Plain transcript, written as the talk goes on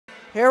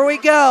Here we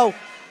go.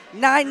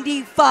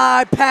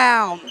 95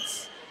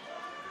 pounds.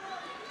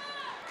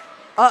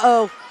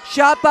 Uh-oh.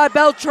 Shot by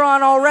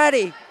Beltran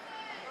already.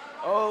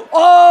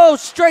 Oh,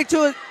 straight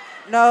to his.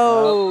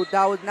 No, nope.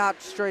 That was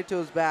not straight to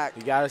his back.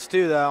 He got us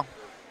too, though.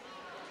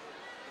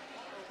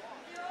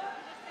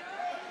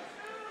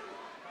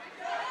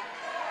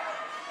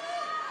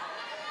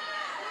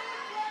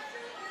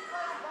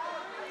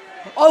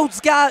 Oh,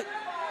 Scott.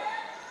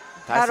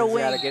 Tyson's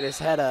got to get his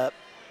head up.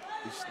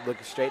 He's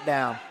looking straight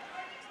down.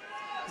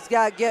 He's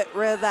got to get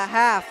rid of the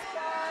half.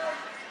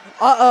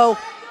 Uh-oh.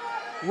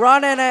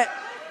 Running it.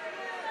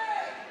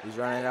 He's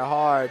running it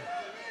hard.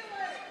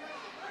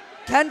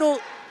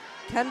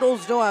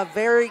 Kendall's doing a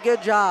very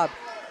good job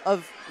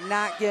of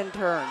not getting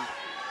turned.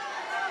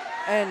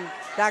 And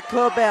that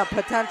could have been a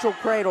potential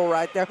cradle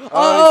right there.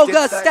 Oh,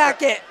 gonna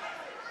stack it.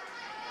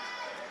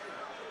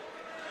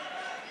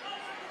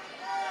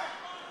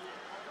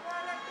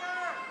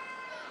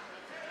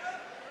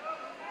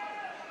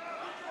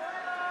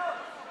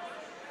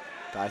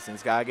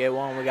 Tyson's got to get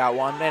one. We got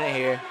 1 minute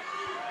here.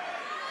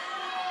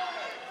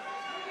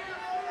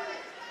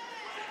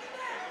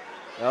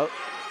 Oh.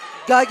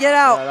 Gotta get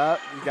out.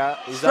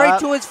 He's straight up.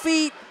 to his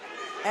feet.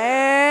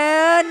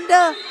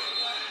 And.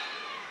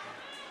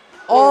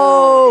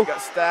 Oh. He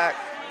got stacked.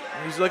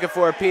 He's looking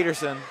for a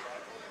Peterson.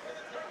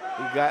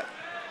 He got.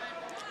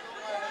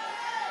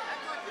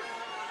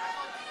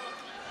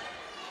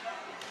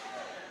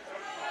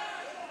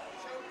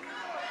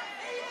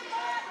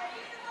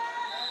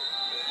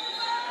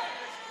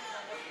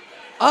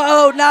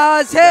 Uh-oh, now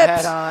his hips.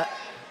 Head on it.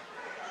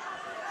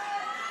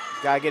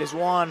 Gotta get his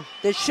one.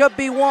 There should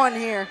be one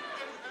here.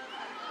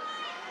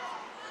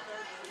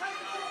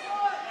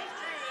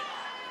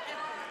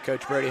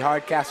 Coach Brody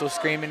Hardcastle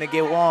screaming to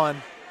get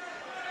one.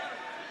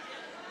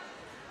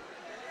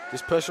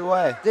 Just push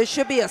away. This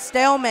should be a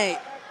stalemate.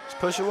 Just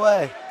push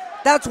away.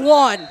 That's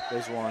one.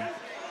 There's one.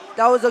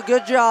 That was a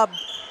good job.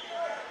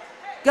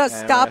 Gotta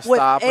stop with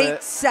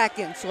 8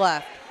 seconds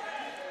left.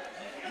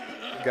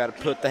 Gotta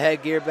put the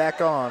headgear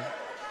back on.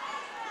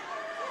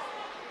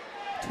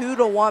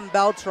 2-1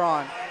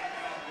 Beltran.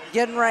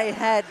 Getting right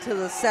head to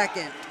the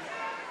second.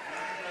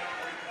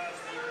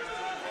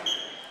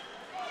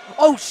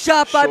 Oh,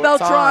 shot by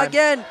Beltran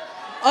again.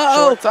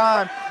 Uh-oh. Short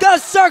time. Got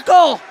a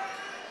circle.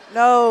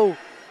 No.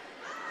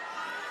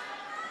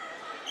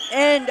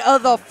 End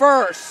of the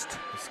first.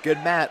 It's a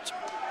good match.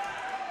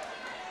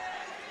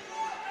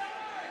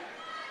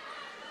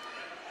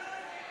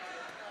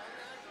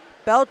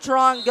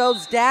 Beltran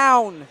goes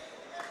down.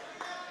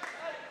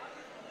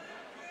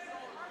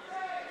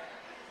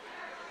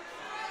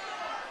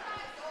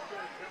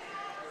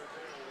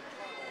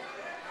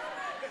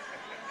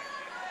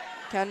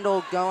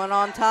 Kendall going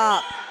on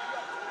top.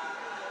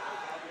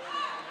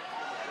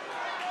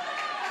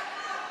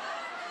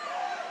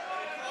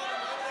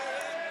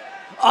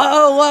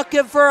 Uh-oh,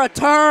 looking for a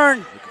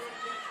turn.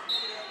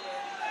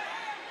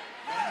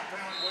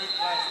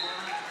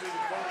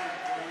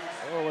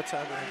 Oh, what's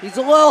happening? He's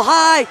a little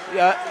high.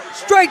 Yeah.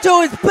 Straight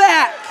to his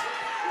back.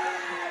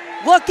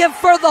 Looking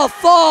for the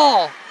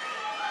fall.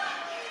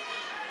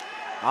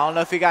 I don't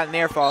know if he got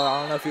near fall.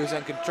 I don't know if he was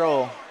in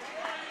control.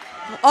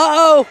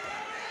 Uh-oh.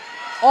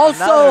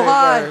 Also another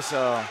high.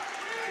 Reversal.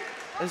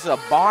 This is a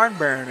barn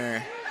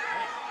burner.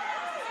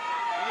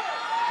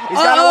 He's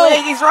got a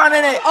wing. He's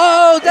running it.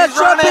 Oh, that's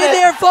jumping in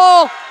near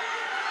fall.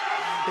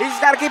 He's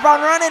got to keep on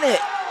running it.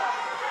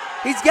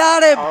 He's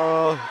got him.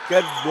 Oh,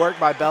 good work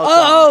by Beltran.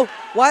 Uh-oh.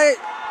 Why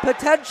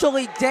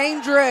potentially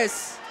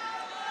dangerous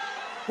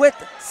with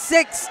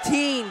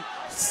 16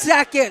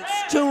 seconds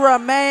to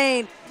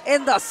remain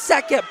in the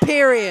second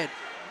period.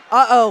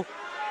 Uh-oh.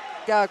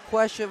 Got a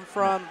question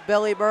from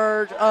Billy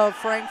Bird of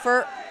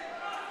Frankfurt.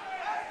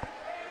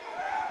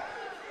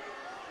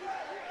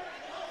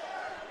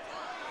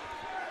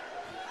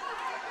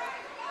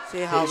 See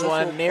how Here's this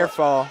one near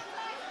fall.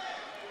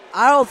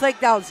 I don't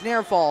think that was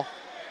near fall.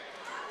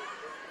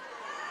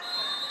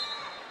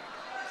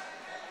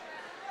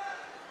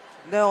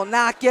 They'll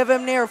not give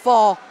him near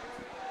fall.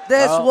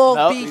 This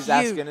will be he's huge.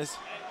 Asking his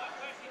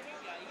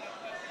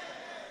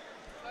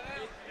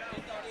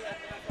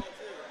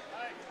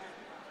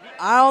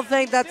I don't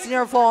think that's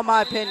near fall in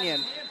my opinion.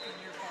 He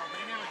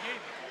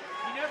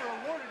never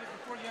awarded it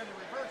before the other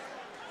reversal.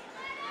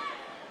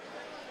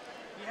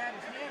 He had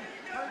his hand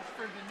purged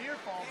for the near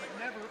fall, but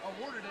never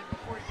awarded it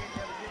before he gave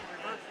the other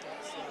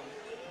reversal.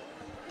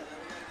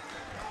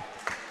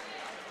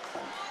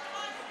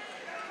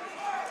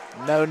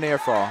 So. no near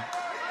fall.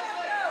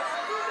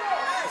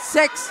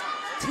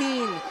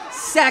 16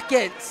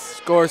 seconds.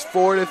 Scores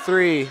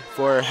 4-3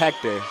 for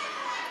Hector.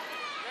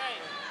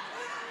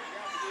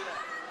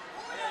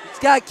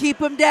 Got to keep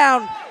him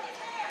down.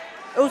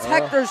 It was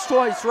Hector's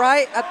choice,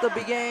 right? At the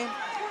beginning.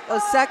 A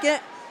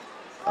second?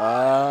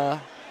 I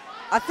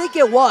think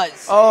it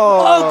was.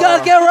 Oh, got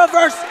to get a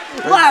reverse.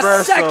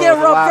 Last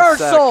second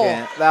reversal.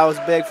 That was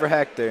big for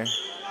Hector.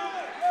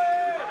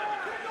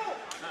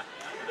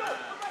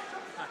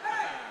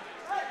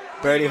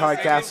 Brady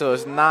Hardcastle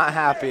is not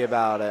happy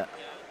about it.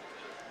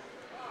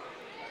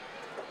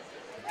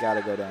 got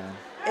to go down.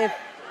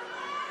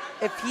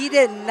 If he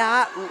did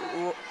not,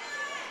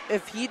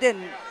 if he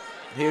didn't.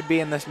 He would be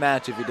in this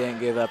match if he didn't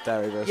give up that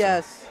reversal.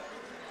 Yes.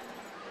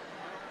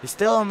 He's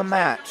still in the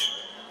match.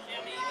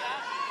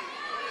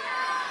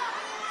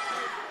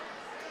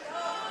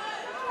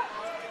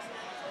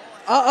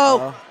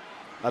 Uh-oh.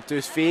 Up to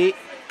his feet.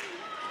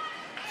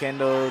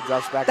 Kendall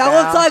drops back That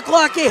down. looks like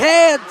lucky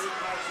hands.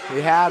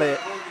 He had it.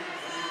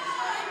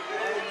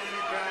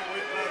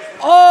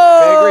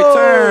 Oh! Big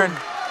return.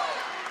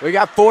 We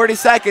got 40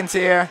 seconds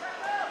here.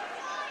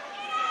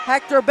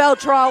 Hector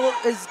Beltran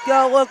is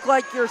going to look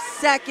like your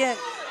second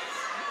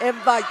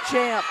invite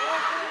champ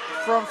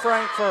from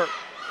Frankfurt.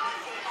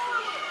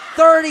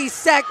 30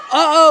 seconds.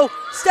 Uh-oh.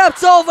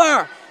 Steps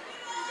over.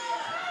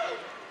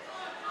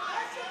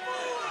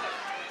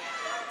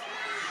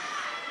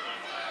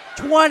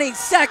 $20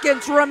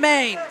 seconds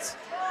remains.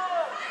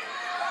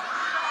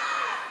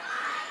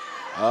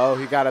 Oh,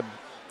 he's got a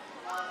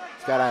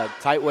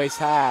tight waist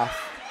half.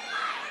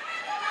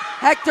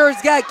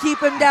 Hector's got to keep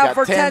him down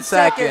for 10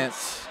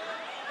 seconds.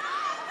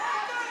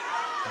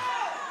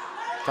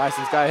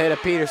 Tyson's got to hit a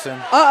Peterson.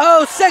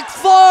 Uh-oh,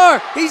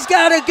 6-4. He's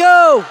got to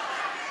go.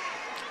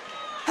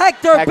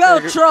 Hector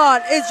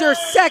Beltran is your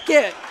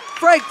second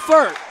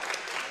Frankfurt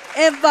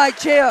invite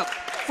champ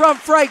from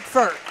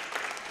Frankfurt.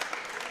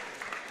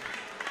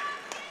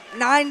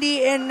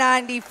 90 and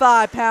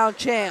 95-pound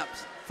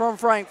champs from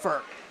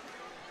Frankfurt.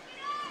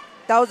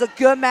 That was a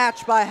good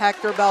match by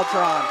Hector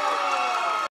Beltran.